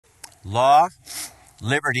Law,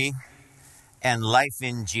 liberty, and life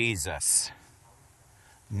in Jesus.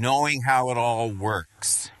 Knowing how it all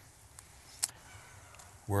works.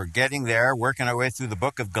 We're getting there, working our way through the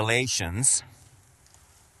book of Galatians.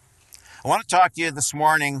 I want to talk to you this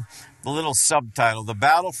morning, the little subtitle, The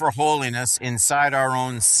Battle for Holiness Inside Our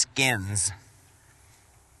Own Skins,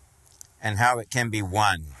 and how it can be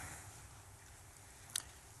won.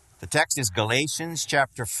 The text is Galatians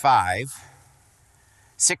chapter 5,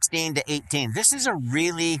 16 to 18. This is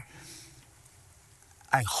I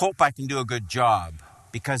hope I can do a good job,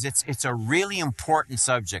 because it's a really important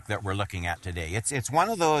subject that we're looking at today. It's one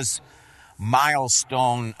of those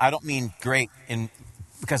milestone, I don't mean great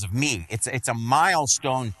because of me. It's a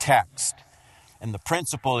milestone text. And the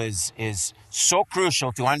principle is so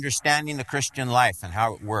crucial to understanding the Christian life and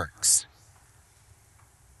how it works.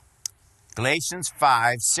 Galatians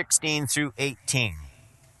 5, 16 through 18.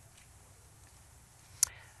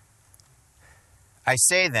 I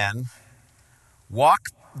say then, walk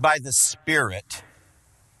by the Spirit,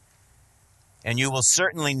 and you will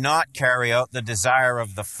certainly not carry out the desire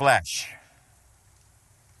of the flesh.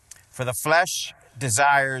 For the flesh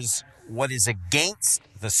desires what is against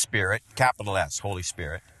the Spirit, capital S, Holy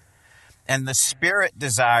Spirit, and the Spirit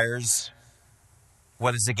desires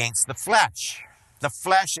what is against the flesh. The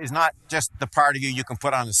flesh is not just the part of you can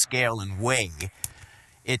put on a scale and weigh.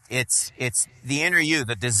 It's the inner you,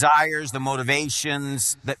 the desires, the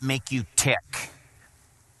motivations that make you tick.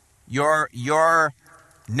 Your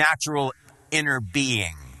natural inner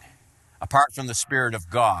being, apart from the Spirit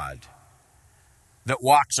of God, that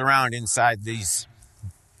walks around inside these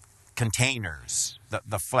containers,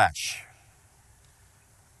 the flesh.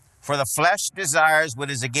 For the flesh desires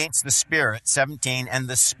what is against the Spirit, 17, and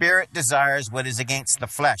the Spirit desires what is against the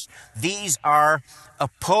flesh. These are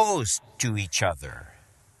opposed to each other,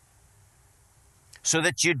 so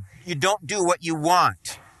that you don't do what you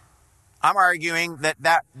want. I'm arguing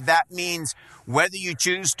that means whether you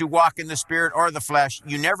choose to walk in the Spirit or the flesh,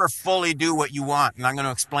 you never fully do what you want, and I'm going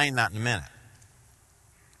to explain that in a minute.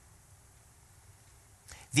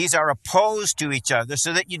 These are opposed to each other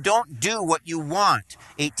so that you don't do what you want.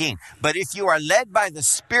 18. But if you are led by the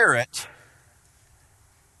Spirit,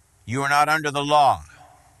 you are not under the law.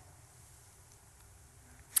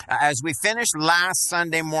 As we finished last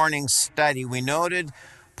Sunday morning's study, we noted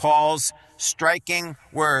Paul's striking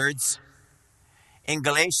words in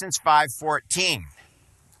Galatians 5:14,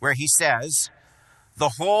 where he says,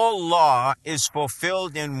 the whole law is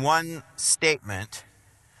fulfilled in one statement.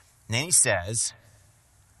 And then he says,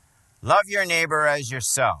 love your neighbor as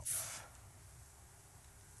yourself.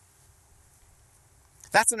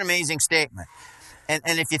 That's an amazing statement. And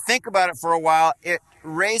if you think about it for a while, it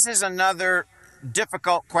raises another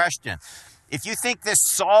difficult question. If you think this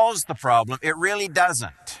solves the problem, it really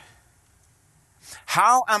doesn't.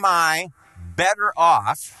 How am I better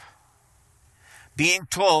off being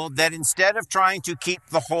told that instead of trying to keep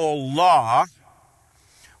the whole law,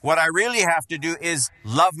 what I really have to do is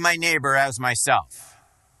love my neighbor as myself?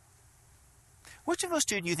 Which of those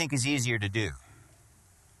two do you think is easier to do?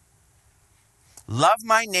 Love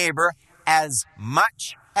my neighbor as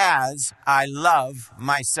much as I love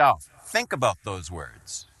myself. Think about those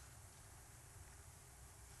words.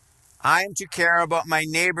 I am to care about my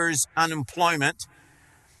neighbor's unemployment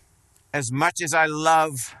as much as I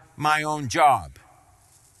love my own job.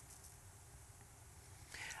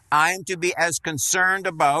 I am to be as concerned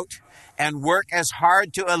about and work as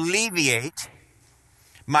hard to alleviate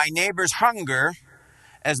my neighbor's hunger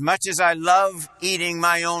as much as I love eating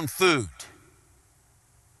my own food.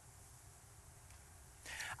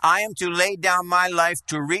 I am to lay down my life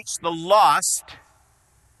to reach the lost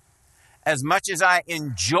as much as I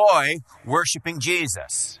enjoy worshiping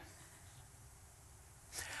Jesus.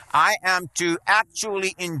 I am to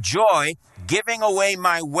actually enjoy giving away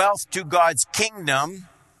my wealth to God's kingdom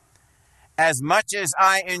as much as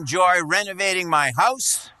I enjoy renovating my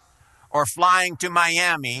house or flying to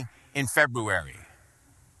Miami in February.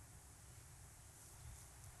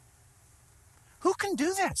 Who can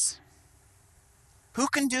do this? Who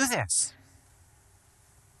can do this?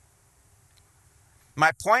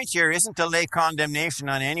 My point here isn't to lay condemnation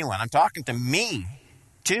on anyone. I'm talking to me,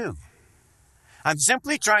 too. I'm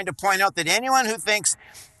simply trying to point out that anyone who thinks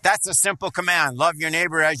that's a simple command, love your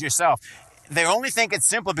neighbor as yourself, they only think it's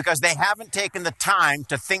simple because they haven't taken the time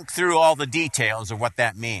to think through all the details of what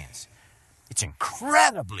that means. It's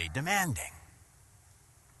incredibly demanding.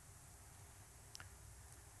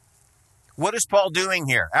 What is Paul doing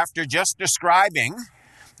here? After just describing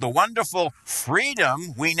the wonderful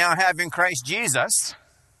freedom we now have in Christ Jesus,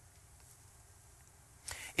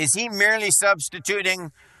 is he merely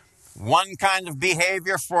substituting one kind of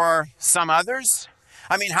behavior for some others?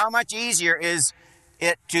 I mean, how much easier is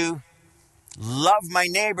it to love my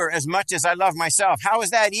neighbor as much as I love myself? How is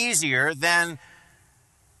that easier than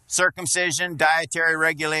circumcision, dietary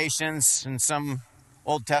regulations, and some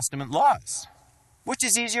Old Testament laws? Which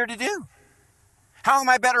is easier to do? How am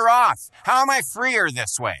I better off? How am I freer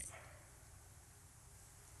this way?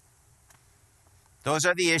 Those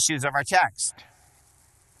are the issues of our text.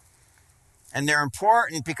 And they're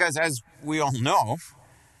important because, as we all know,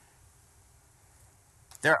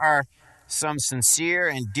 there are some sincere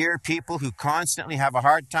and dear people who constantly have a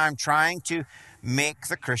hard time trying to make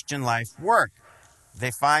the Christian life work.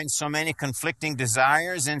 They find so many conflicting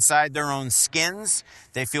desires inside their own skins.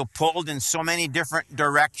 They feel pulled in so many different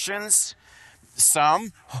directions.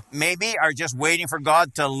 Some maybe are just waiting for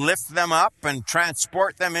God to lift them up and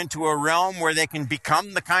transport them into a realm where they can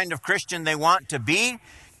become the kind of Christian they want to be,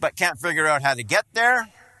 but can't figure out how to get there.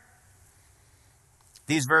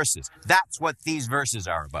 These verses, that's what these verses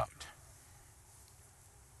are about.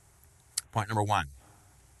 Point number 1.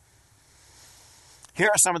 Here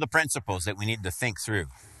are some of the principles that we need to think through.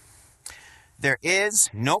 There is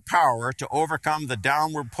no power to overcome the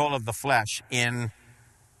downward pull of the flesh in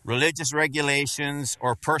religious regulations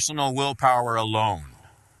or personal willpower alone.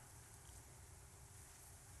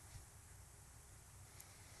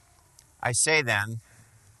 I say then,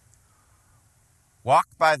 walk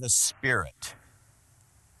by the Spirit,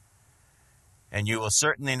 and you will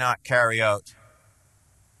certainly not carry out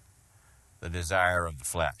the desire of the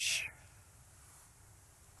flesh.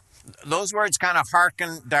 Those words kind of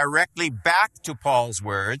hearken directly back to Paul's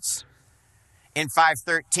words in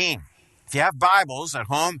 5:13. If you have Bibles at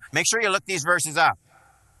home, make sure you look these verses up.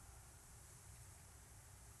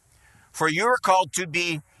 For you are called to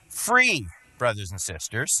be free, brothers and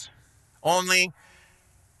sisters. Only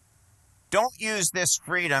don't use this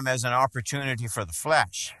freedom as an opportunity for the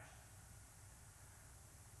flesh,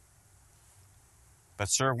 but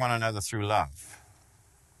serve one another through love.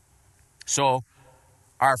 So,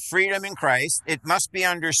 our freedom in Christ, it must be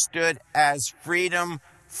understood as freedom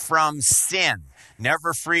from sin,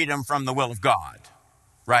 never freedom from the will of God,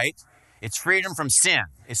 right? It's freedom from sin.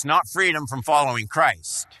 It's not freedom from following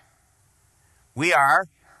Christ. We are,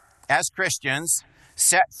 as Christians,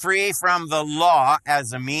 set free from the law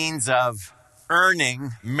as a means of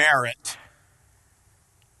earning merit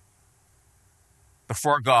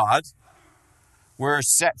before God. We're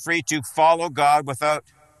set free to follow God without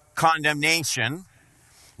condemnation.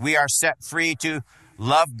 We are set free to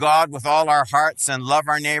love God with all our hearts and love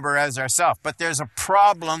our neighbor as ourselves. But there's a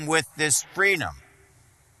problem with this freedom.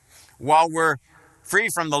 While we're free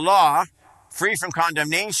from the law, free from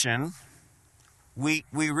condemnation, we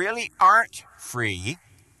really aren't free,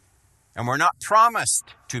 and we're not promised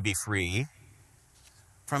to be free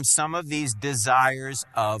from some of these desires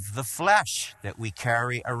of the flesh that we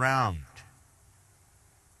carry around.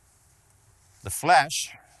 The flesh,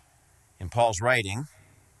 in Paul's writing,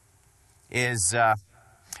 is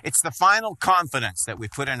it's the final confidence that we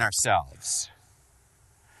put in ourselves,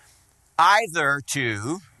 either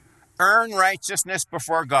to earn righteousness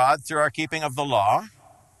before God through our keeping of the law.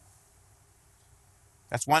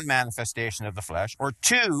 That's one manifestation of the flesh. Or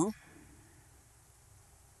 2,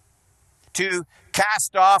 to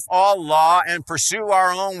cast off all law and pursue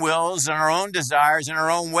our own wills and our own desires in our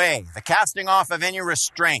own way. The casting off of any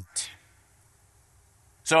restraint.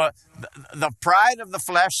 So the pride of the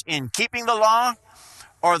flesh in keeping the law,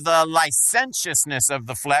 or the licentiousness of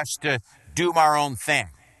the flesh to do our own thing.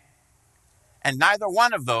 And neither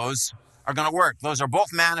one of those are going to work. Those are both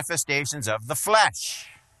manifestations of the flesh.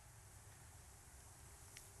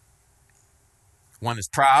 One is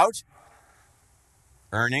proud,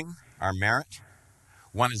 earning our merit.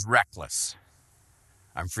 One is reckless.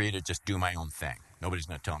 I'm free to just do my own thing. Nobody's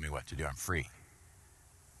going to tell me what to do. I'm free.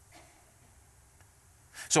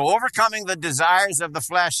 So overcoming the desires of the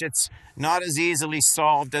flesh, it's not as easily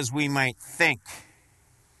solved as we might think.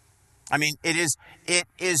 I mean, it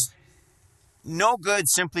is no good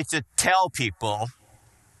simply to tell people,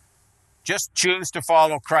 just choose to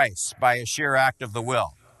follow Christ by a sheer act of the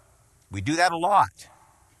will. We do that a lot.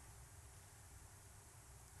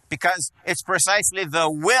 Because it's precisely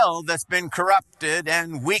the will that's been corrupted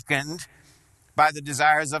and weakened by the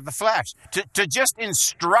desires of the flesh. To just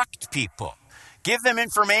instruct people, give them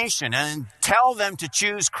information, and tell them to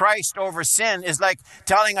choose Christ over sin is like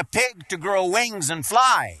telling a pig to grow wings and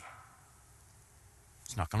fly.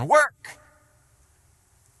 It's not going to work.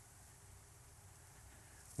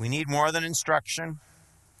 We need more than instruction.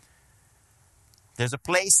 There's a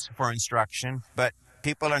place for instruction, but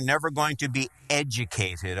people are never going to be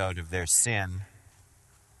educated out of their sin.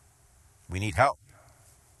 We need help.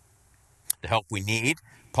 The help we need,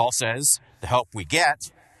 Paul says, the help we get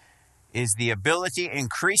is the ability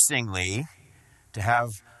increasingly to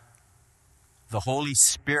have the Holy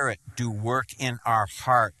Spirit do work in our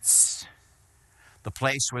hearts. The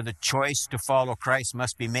place where the choice to follow Christ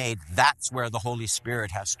must be made, that's where the Holy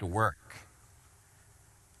Spirit has to work.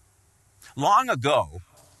 Long ago,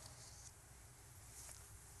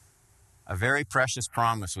 a very precious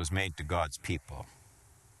promise was made to God's people.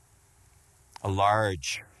 A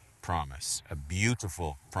large promise, a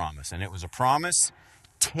beautiful promise. And it was a promise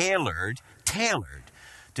tailored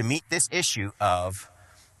to meet this issue of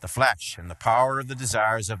the flesh and the power of the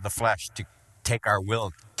desires of the flesh to take our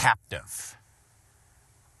will captive.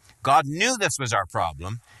 God knew this was our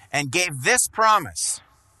problem and gave this promise.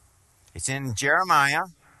 It's in Jeremiah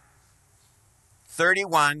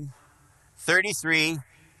 31, 33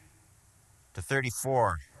 to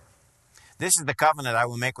 34. This is the covenant I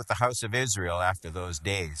will make with the house of Israel after those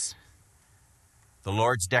days. The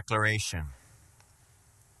Lord's declaration.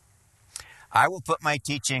 I will put my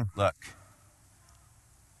teaching, I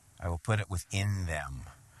will put it within them.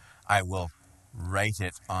 I will write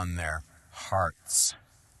it on their hearts.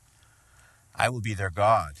 I will be their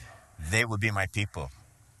God. They will be my people.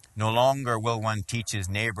 No longer will one teach his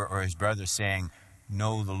neighbor or his brother, saying,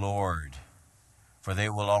 know the Lord, for they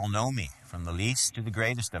will all know me, from the least to the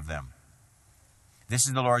greatest of them. This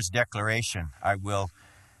is the Lord's declaration. I will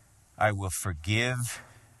forgive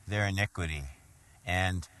their iniquity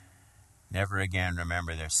and never again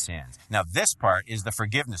remember their sins. Now, this part is the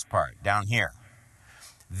forgiveness part down here.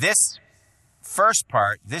 This first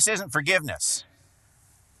part, this isn't forgiveness.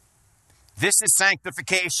 This is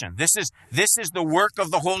sanctification. This is the work of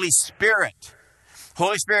the Holy Spirit.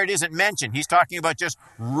 Holy Spirit isn't mentioned. He's talking about just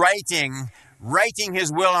writing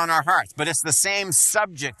his will on our hearts. But it's the same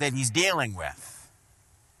subject that he's dealing with.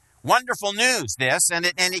 Wonderful news, this, and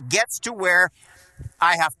it gets to where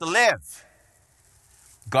I have to live.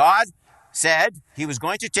 God said he was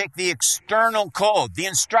going to take the external code, the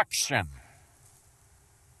instruction,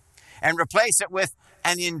 and replace it with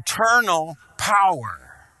an internal power.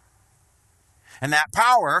 And that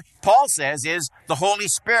power, Paul says, is the Holy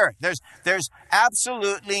Spirit. There's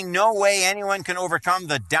absolutely no way anyone can overcome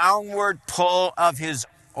the downward pull of his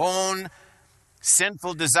own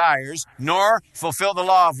sinful desires, nor fulfill the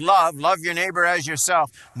law of love, love your neighbor as yourself.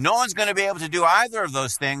 No one's going to be able to do either of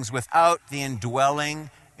those things without the indwelling,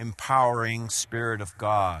 empowering Spirit of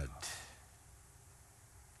God.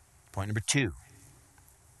 Point number 2.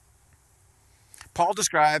 Paul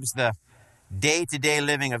describes the day-to-day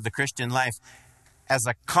living of the Christian life as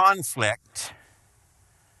a conflict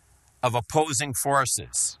of opposing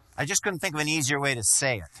forces. I just couldn't think of an easier way to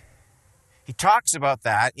say it. He talks about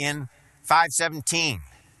that in 5:17.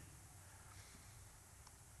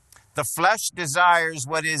 The flesh desires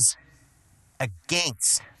what is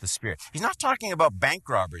against the Spirit. He's not talking about bank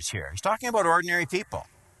robbers here. He's talking about ordinary people.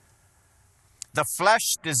 The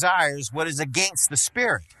flesh desires what is against the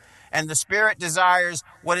Spirit, and the Spirit desires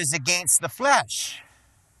what is against the flesh.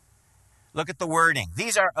 Look at the wording.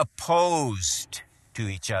 These are opposed to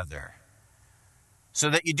each other, so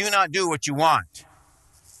that you do not do what you want.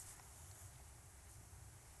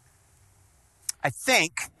 I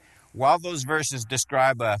think while those verses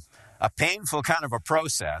describe a painful kind of a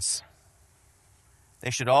process, they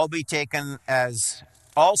should all be taken as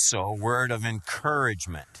also a word of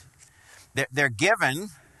encouragement. They're given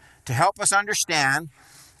to help us understand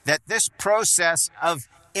that this process of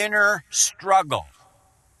inner struggle,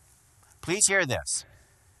 please hear this.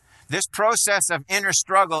 This process of inner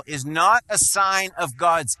struggle is not a sign of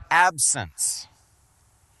God's absence.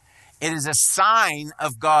 It is a sign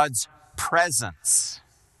of God's presence.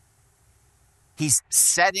 He's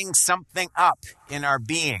setting something up in our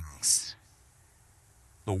beings.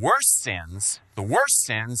 The worst sins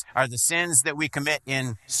are the sins that we commit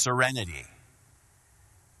in serenity.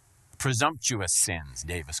 Presumptuous sins,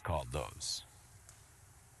 Davis called those.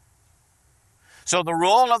 So the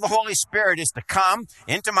role of the Holy Spirit is to come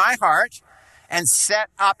into my heart and set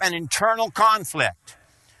up an internal conflict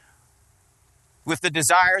with the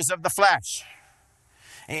desires of the flesh.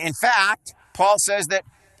 In fact, Paul says that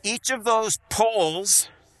each of those poles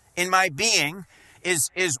in my being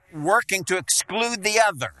is working to exclude the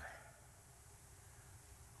other.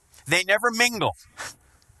 They never mingle.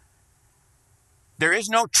 There is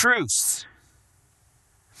no truce.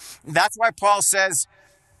 That's why Paul says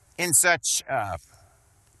in such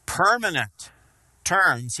permanent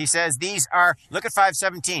terms, he says these are, look at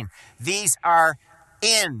 5:17, these are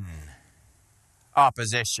in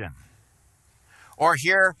opposition. Or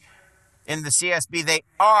here in the CSB, they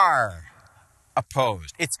are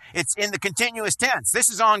opposed. It's in the continuous tense. This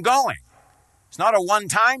is ongoing. It's not a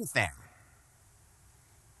one-time thing.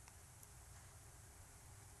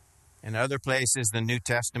 In other places, the New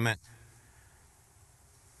Testament,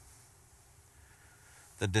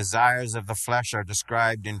 the desires of the flesh are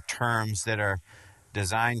described in terms that are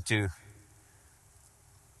designed to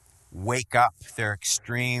wake up their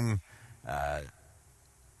extreme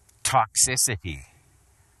toxicity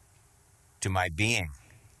to my being.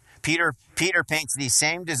 Peter paints these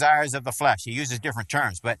same desires of the flesh. He uses different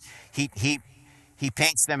terms, but he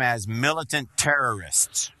paints them as militant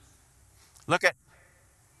terrorists. Look at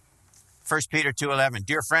 1 Peter 2:11.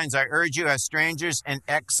 Dear friends, I urge you as strangers and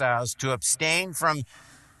exiles to abstain from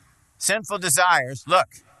sinful desires. Look,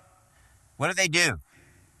 what do?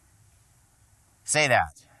 Say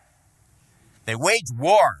that. They wage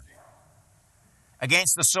war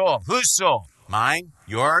against the soul. Whose soul? Mine?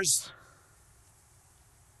 Yours?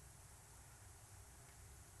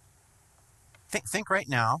 Think right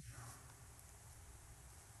now.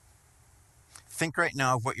 Think right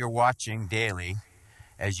now of what you're watching daily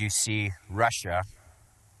as you see Russia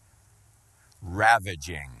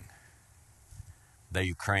ravaging the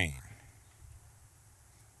Ukraine.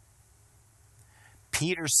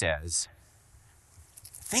 Peter says,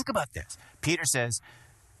 think about this. Peter says,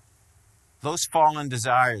 those fallen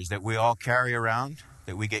desires that we all carry around,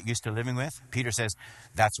 that we get used to living with, Peter says,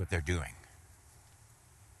 that's what they're doing.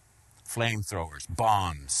 Flamethrowers,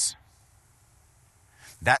 bombs.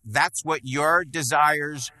 That's what your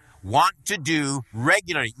desires want to do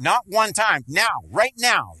regularly. Not one time. Now, right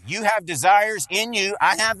now, you have desires in you.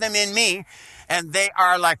 I have them in me. And they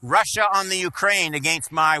are like Russia on the Ukraine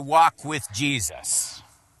against my walk with Jesus.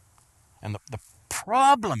 And the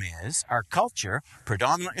problem is our culture,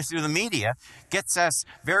 predominantly through the media, gets us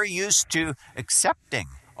very used to accepting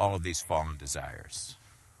all of these fallen desires.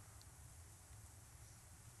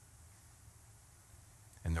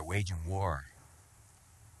 And they're waging war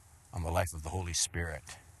on the life of the Holy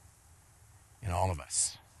Spirit in all of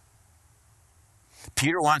us.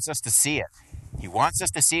 Peter wants us to see it. He wants us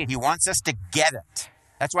to see it. He wants us to get it.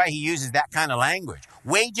 That's why he uses that kind of language.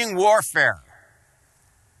 Waging warfare.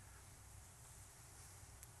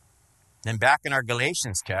 Then back in our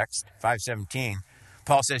Galatians text, 5:17,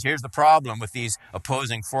 Paul says, here's the problem with these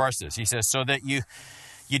opposing forces. He says, so that you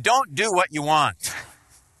don't do what you want.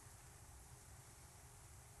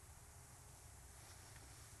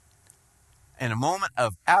 In a moment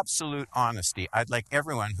of absolute honesty, I'd like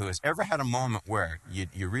everyone who has ever had a moment where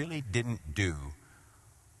you really didn't do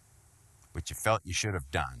what you felt you should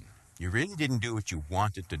have done. You really didn't do what you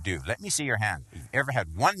wanted to do. Let me see your hand. You've ever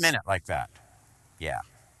had 1 minute like that? Yeah.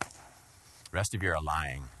 The rest of you are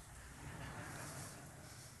lying.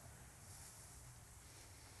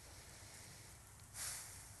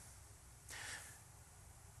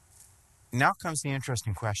 Now comes the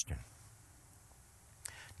interesting question.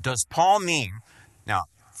 Does Paul mean, now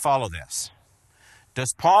follow this,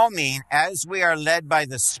 does Paul mean as we are led by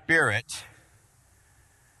the Spirit,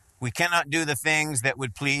 we cannot do the things that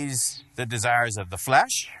would please the desires of the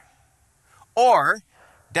flesh? Or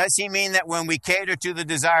does he mean that when we cater to the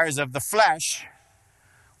desires of the flesh,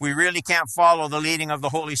 we really can't follow the leading of the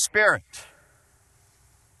Holy Spirit?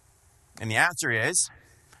 And the answer is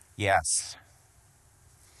yes.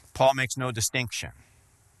 Paul makes no distinction.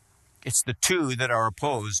 It's the two that are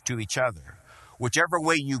opposed to each other. Whichever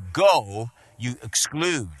way you go, you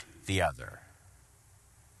exclude the other.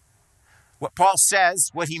 What Paul says,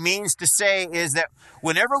 what he means to say is that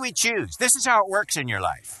whenever we choose, this is how it works in your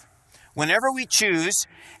life. Whenever we choose,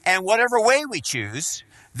 and whatever way we choose,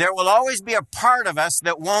 there will always be a part of us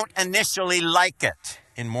that won't initially like it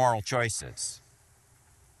in moral choices.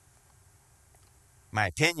 My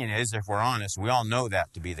opinion is, if we're honest, we all know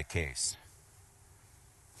that to be the case.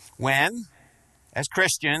 When, as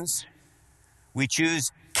Christians, we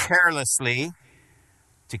choose carelessly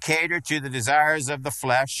to cater to the desires of the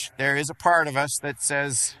flesh, there is a part of us that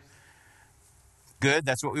says, good,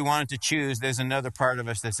 that's what we wanted to choose. There's another part of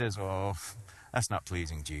us that says, oh, that's not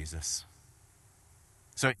pleasing Jesus.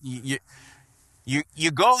 So you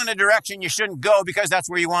go in a direction you shouldn't go because that's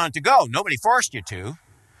where you wanted to go. Nobody forced you to.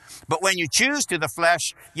 But when you choose to the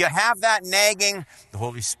flesh, you have that nagging, the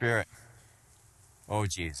Holy Spirit. Oh,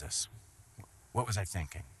 Jesus, what was I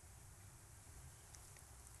thinking?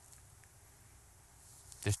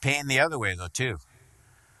 There's pain the other way, though, too.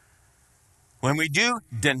 When we do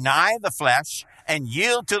deny the flesh and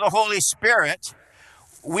yield to the Holy Spirit,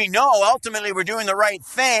 we know ultimately we're doing the right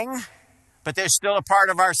thing, but there's still a part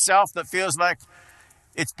of ourself that feels like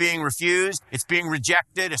it's being refused, it's being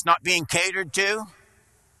rejected, it's not being catered to.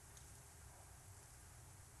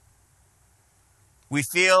 We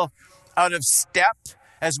feel out of step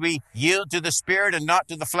as we yield to the Spirit and not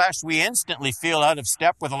to the flesh. We instantly feel out of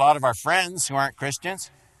step with a lot of our friends who aren't Christians.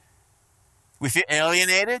 We feel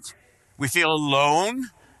alienated. We feel alone,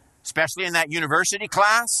 especially in that university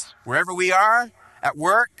class, wherever we are, at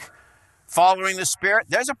work, following the Spirit.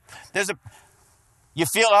 You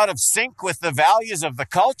feel out of sync with the values of the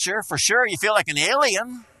culture, for sure. You feel like an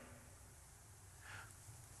alien.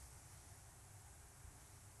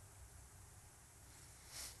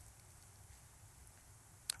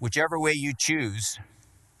 Whichever way you choose,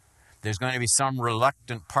 there's going to be some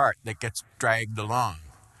reluctant part that gets dragged along.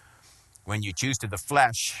 When you choose to the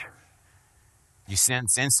flesh, you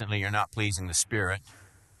sense instantly you're not pleasing the Spirit.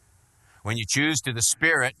 When you choose to the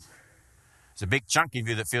Spirit, there's a big chunk of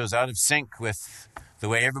you that feels out of sync with the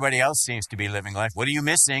way everybody else seems to be living life. What are you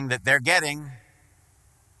missing that they're getting?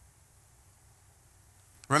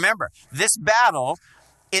 Remember, this battle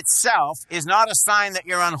itself is not a sign that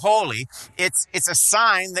you're unholy. It's a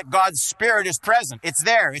sign that God's Spirit is present. It's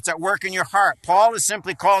there. It's at work in your heart. Paul is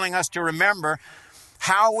simply calling us to remember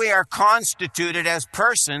how we are constituted as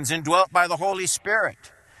persons indwelt by the Holy Spirit.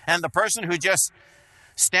 And the person who just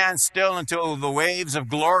stands still until the waves of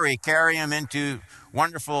glory carry him into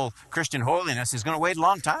wonderful Christian holiness is going to wait a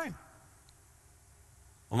long time.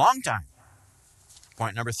 A long time.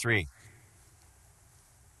 Point number 3.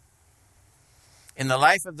 In the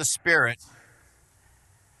life of the Spirit,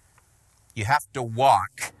 you have to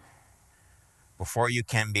walk before you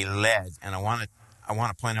can be led. And I want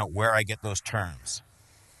to point out where I get those terms.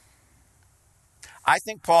 I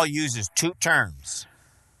think Paul uses 2 terms.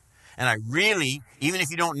 And I really, even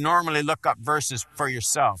if you don't normally look up verses for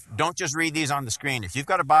yourself, don't just read these on the screen. If you've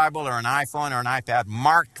got a Bible or an iPhone or an iPad,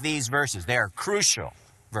 mark these verses. They are crucial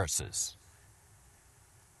verses.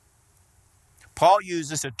 Paul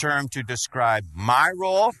uses a term to describe my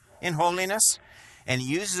role in holiness, and he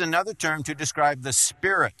uses another term to describe the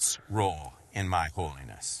Spirit's role in my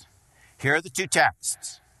holiness. Here are the 2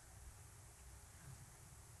 texts.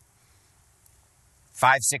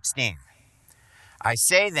 5:16. I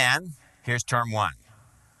say then, here's term 1.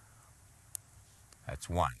 That's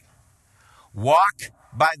 1. Walk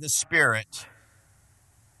by the Spirit,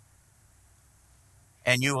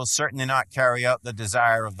 and you will certainly not carry out the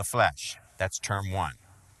desire of the flesh. That's term 1.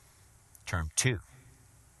 Term 2.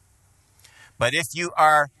 But if you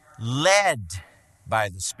are led by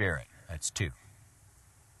the Spirit, that's 2.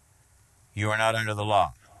 You are not under the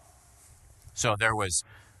law. So there was,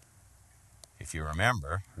 if you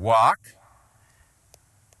remember, walk,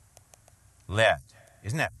 led.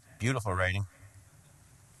 Isn't that beautiful writing?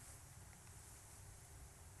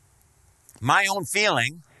 My own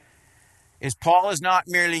feeling is Paul is not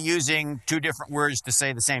merely using 2 different words to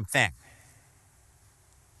say the same thing.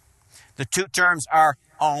 The 2 terms are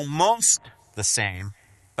almost the same,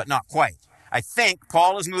 but not quite. I think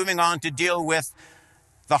Paul is moving on to deal with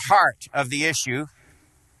the heart of the issue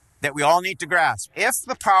that we all need to grasp. If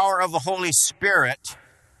the power of the Holy Spirit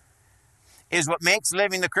is what makes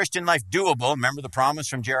living the Christian life doable, remember the promise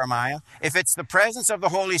from Jeremiah? If it's the presence of the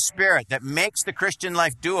Holy Spirit that makes the Christian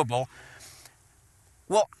life doable,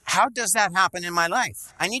 well, how does that happen in my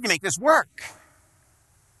life? I need to make this work.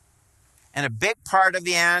 And a big part of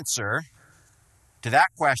the answer to that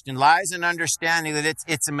question lies in understanding that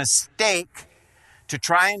it's a mistake to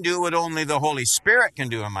try and do what only the Holy Spirit can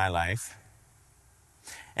do in my life.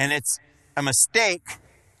 And it's a mistake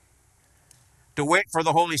to wait for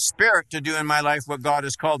the Holy Spirit to do in my life what God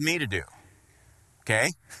has called me to do.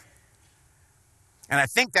 Okay? And I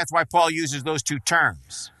think that's why Paul uses those 2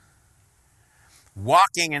 terms.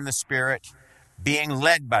 Walking in the Spirit, being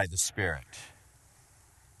led by the Spirit.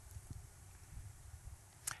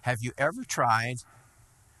 Have you ever tried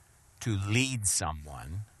to lead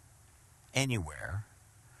someone anywhere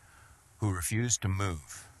who refused to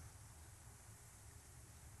move?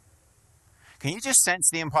 Can you just sense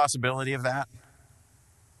the impossibility of that?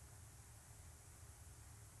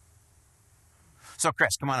 So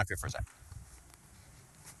Chris, come on up here for a second.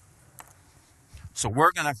 So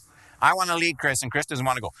I want to lead Chris, and Chris doesn't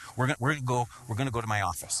want to go. We're going to go to my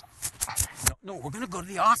office. No, we're going to go to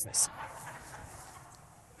the office.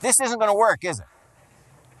 This isn't going to work, is it?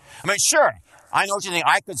 I mean, sure, I know what you think.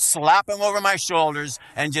 I could slap him over my shoulders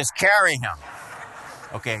and just carry him.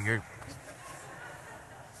 Okay,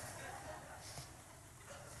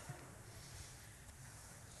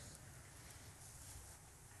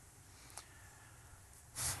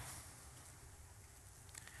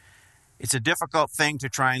 It's a difficult thing to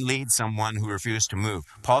try and lead someone who refuses to move.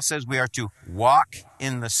 Paul says we are to walk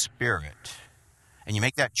in the Spirit. And you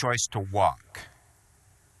make that choice to walk.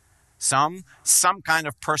 Some kind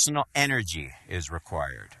of personal energy is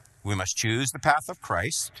required. We must choose the path of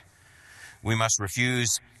Christ. We must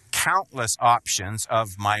refuse countless options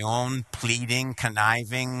of my own pleading,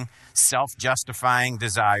 conniving, self-justifying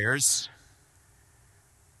desires.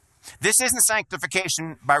 This isn't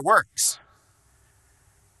sanctification by works.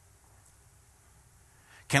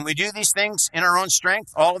 Can we do these things in our own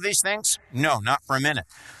strength? All of these things? No, not for a minute.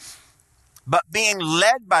 But being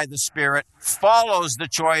led by the Spirit follows the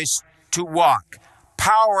choice to walk.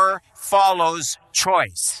 Power follows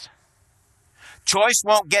choice. Choice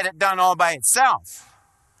won't get it done all by itself,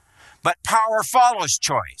 but power follows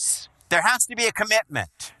choice. There has to be a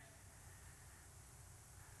commitment.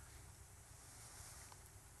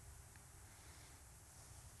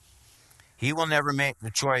 He will never make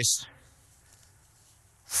the choice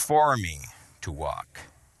for me to walk.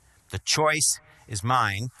 The choice is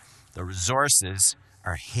mine. The resources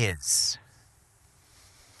are His.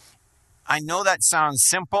 I know that sounds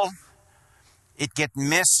simple. It gets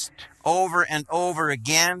missed over and over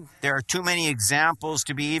again. There are too many examples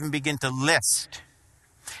to even begin to list.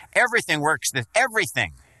 Everything works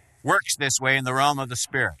this way in the realm of the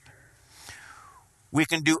Spirit. We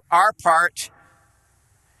can do our part,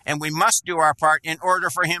 and we must do our part in order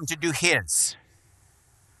for Him to do His.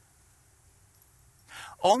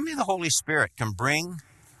 Only the Holy Spirit can bring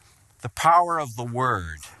the power of the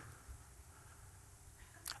Word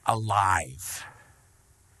alive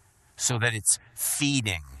so that it's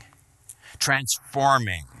feeding,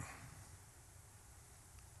 transforming.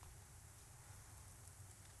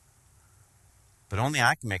 But only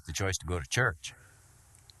I can make the choice to go to church.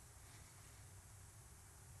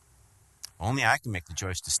 Only I can make the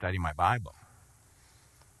choice to study my Bible.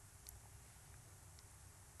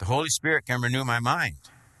 The Holy Spirit can renew my mind.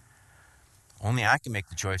 Only I can make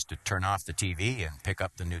the choice to turn off the TV and pick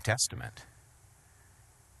up the New Testament.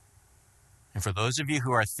 And for those of you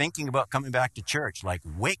who are thinking about coming back to church, like,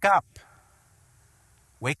 wake up.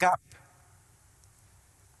 Wake up.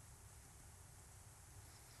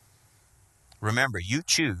 Remember, you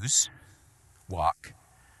choose, walk.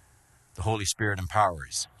 The Holy Spirit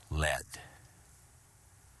empowers, led.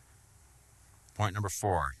 Point number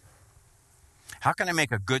 4. How can I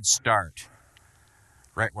make a good start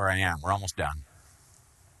right where I am? We're almost done.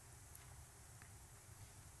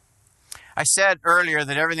 I said earlier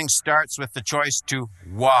that everything starts with the choice to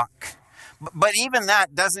walk. But even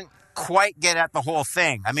that doesn't quite get at the whole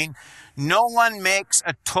thing. I mean, no one makes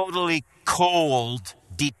a totally cold,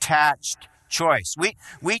 detached choice.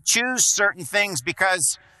 We choose certain things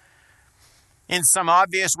because, in some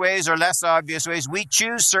obvious ways or less obvious ways, we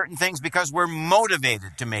choose certain things because we're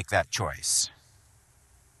motivated to make that choice.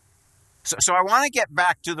 So I want to get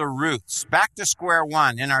back to the roots, back to square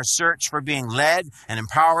one in our search for being led and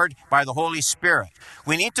empowered by the Holy Spirit.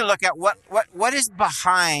 We need to look at what is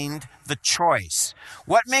behind the choice.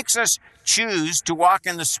 What makes us choose to walk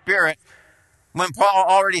in the Spirit when Paul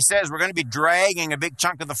already says we're going to be dragging a big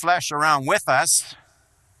chunk of the flesh around with us?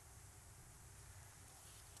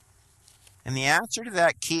 And the answer to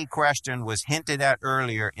that key question was hinted at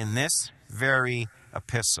earlier in this very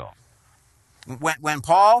epistle. When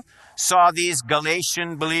Paul saw these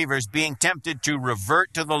Galatian believers being tempted to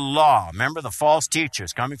revert to the law, remember the false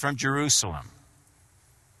teachers coming from Jerusalem,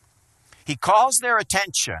 he calls their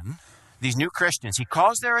attention, these new Christians, he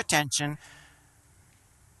calls their attention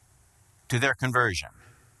to their conversion,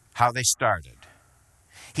 how they started.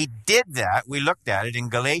 He did that, we looked at it in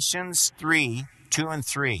Galatians 3, 2 and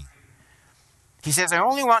 3. He says, I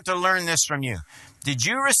only want to learn this from you. Did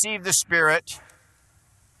you receive the Spirit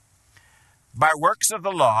by works of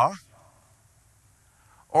the law,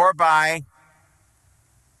 or by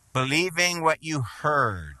believing what you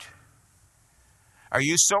heard? Are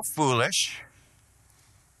you so foolish?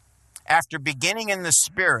 After beginning in the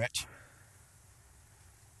Spirit,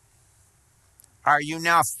 are you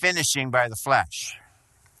now finishing by the flesh?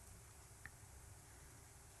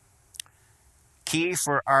 Key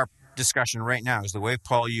for our discussion right now is the way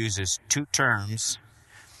Paul uses two terms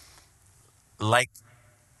like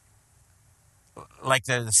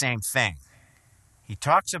they're the same thing. He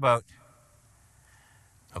talks about,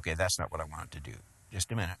 okay, that's not what I wanted to do.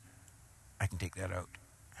 Just a minute. I can take that out.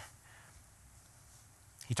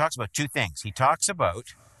 He talks about two things. He talks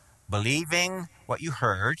about believing what you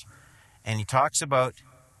heard, and he talks about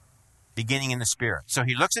beginning in the Spirit. So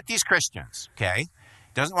he looks at these Christians, okay?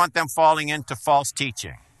 Doesn't want them falling into false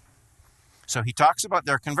teaching. So he talks about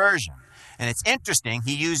their conversion. And it's interesting,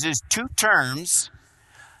 he uses two terms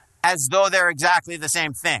as though they're exactly the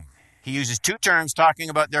same thing. He uses two terms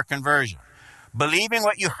talking about their conversion. Believing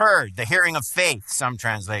what you heard, the hearing of faith, some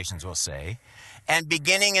translations will say, and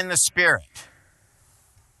beginning in the Spirit.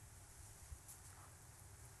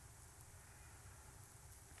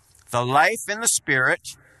 The life in the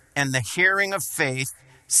Spirit and the hearing of faith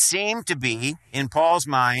seem to be, in Paul's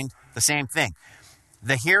mind, the same thing.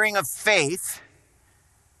 The hearing of faith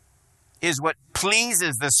is what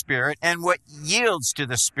pleases the Spirit and what yields to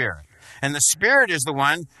the Spirit. And the Spirit is the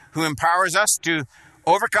one who empowers us to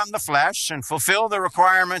overcome the flesh and fulfill the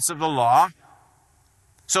requirements of the law.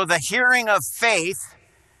 So the hearing of faith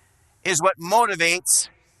is what motivates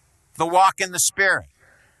the walk in the Spirit.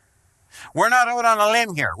 We're not out on a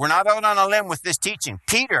limb here. We're not out on a limb with this teaching.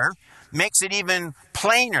 Peter makes it even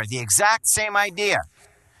plainer, the exact same idea.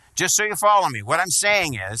 Just so you follow me, what I'm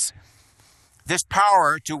saying is this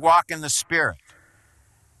power to walk in the Spirit.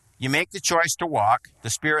 You make the choice to walk, the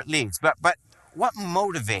Spirit leads. But what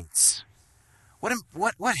motivates?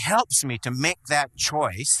 What helps me to make that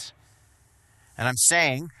choice? And I'm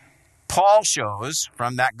saying, Paul shows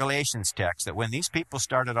from that Galatians text that when these people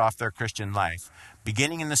started off their Christian life,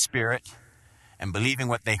 beginning in the Spirit and believing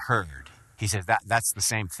what they heard, he says that's the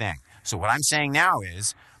same thing. So what I'm saying now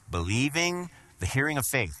is believing the hearing of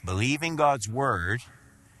faith, believing God's word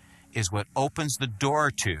is what opens the door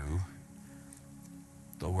to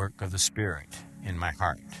the work of the Spirit in my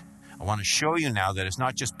heart. I want to show you now that it's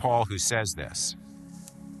not just Paul who says this.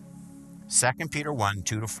 2 Peter 1,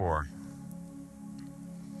 2-4.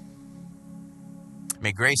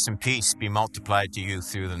 May grace and peace be multiplied to you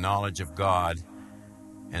through the knowledge of God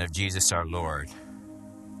and of Jesus our Lord.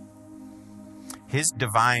 His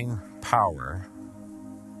divine power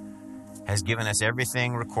has given us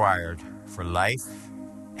everything required for life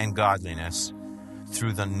and godliness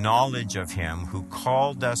through the knowledge of Him who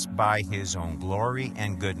called us by His own glory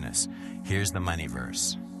and goodness. Here's the money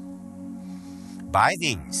verse. By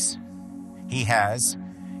these, He has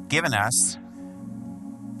given us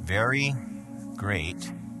very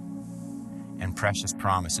great and precious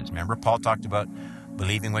promises. Remember, Paul talked about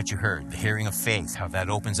believing what you heard, the hearing of faith, how that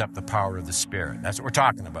opens up the power of the Spirit. That's what we're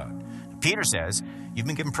talking about. Peter says, you've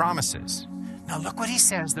been given promises. Now look what he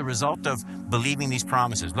says, the result of believing these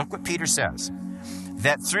promises. Look what Peter says.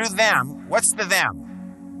 That through them, what's the them?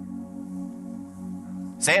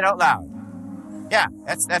 Say it out loud. Yeah,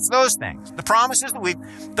 that's those things. The promises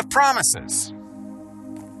the promises.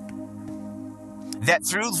 That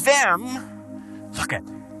through them, look at,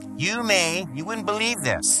 you wouldn't believe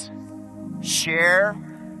this, share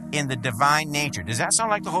in the divine nature. Does that sound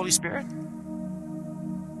like the Holy Spirit?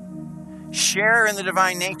 Share in the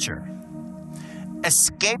divine nature.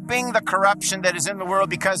 Escaping the corruption that is in the world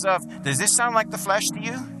because of, does this sound like the flesh to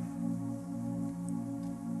you?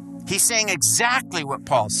 He's saying exactly what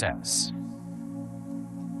Paul says.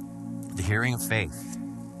 The hearing of faith.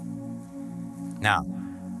 Now,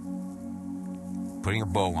 putting a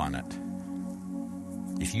bow on it.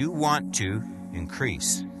 If you want to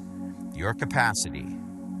increase your capacity,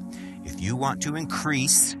 if you want to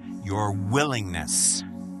increase your willingness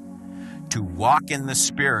to walk in the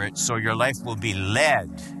Spirit so your life will be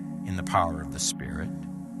led in the power of the Spirit,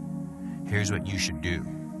 here's what you should do.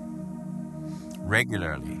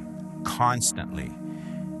 Regularly, constantly,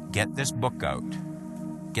 get this book out.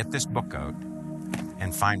 Get this book out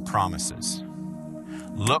and find promises.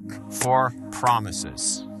 Look for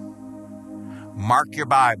promises. Mark your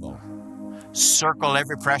Bible. Circle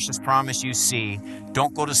every precious promise you see.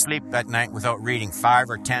 Don't go to sleep at night without reading 5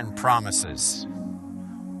 or 10 promises.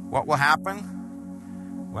 What will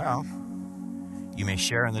happen? Well, you may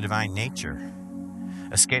share in the divine nature.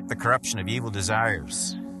 Escape the corruption of evil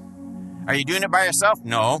desires. Are you doing it by yourself?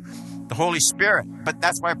 No, the Holy Spirit. But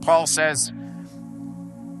that's why Paul says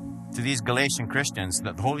to these Galatian Christians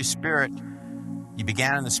that the Holy Spirit, you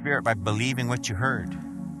began in the Spirit by believing what you heard.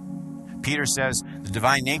 Peter says the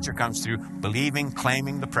divine nature comes through believing,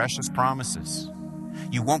 claiming the precious promises.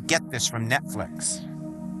 You won't get this from Netflix.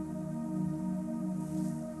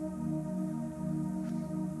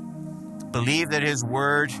 Believe that His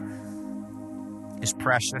Word is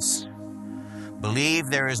precious. Believe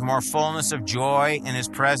there is more fullness of joy in His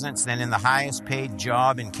presence than in the highest paid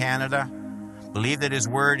job in Canada. Believe that His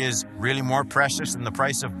Word is really more precious than the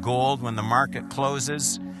price of gold when the market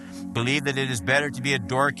closes. Believe that it is better to be a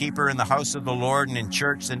doorkeeper in the house of the Lord and in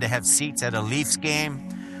church than to have seats at a Leafs game.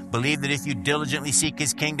 Believe that if you diligently seek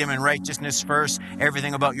His kingdom and righteousness first,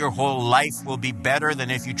 everything about your whole life will be better than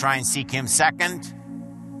if you try and seek Him second.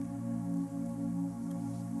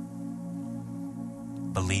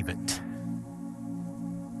 Believe it.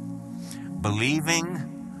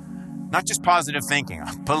 Believing, not just positive thinking.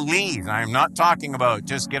 Believe. I'm not talking about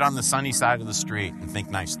just get on the sunny side of the street and think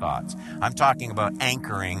nice thoughts. I'm talking about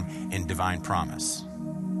anchoring in divine promise.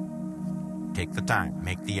 Take the time,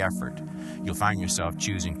 make the effort. You'll find yourself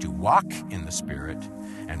choosing to walk in the Spirit,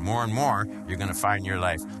 and more, you're going to find your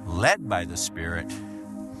life led by the Spirit,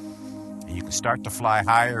 and you can start to fly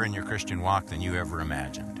higher in your Christian walk than you ever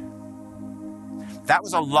imagined. That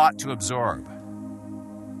was a lot to absorb.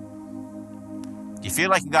 Do you feel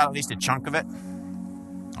like you got at least a chunk of it?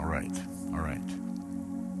 All right.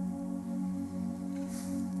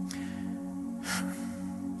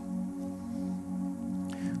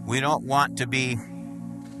 We don't want to be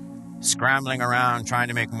scrambling around trying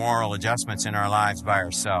to make moral adjustments in our lives by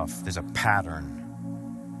ourselves. There's a pattern.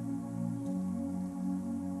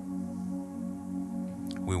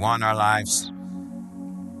 We want our lives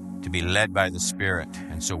to be led by the Spirit,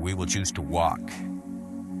 and so we will choose to walk.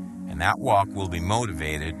 And that walk will be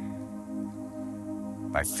motivated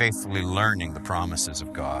by faithfully learning the promises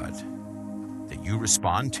of God that you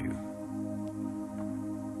respond to.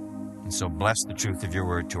 And so bless the truth of your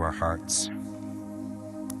word to our hearts.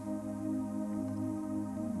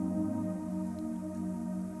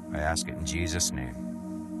 I ask it in Jesus' name.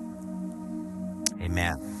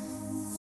 Amen.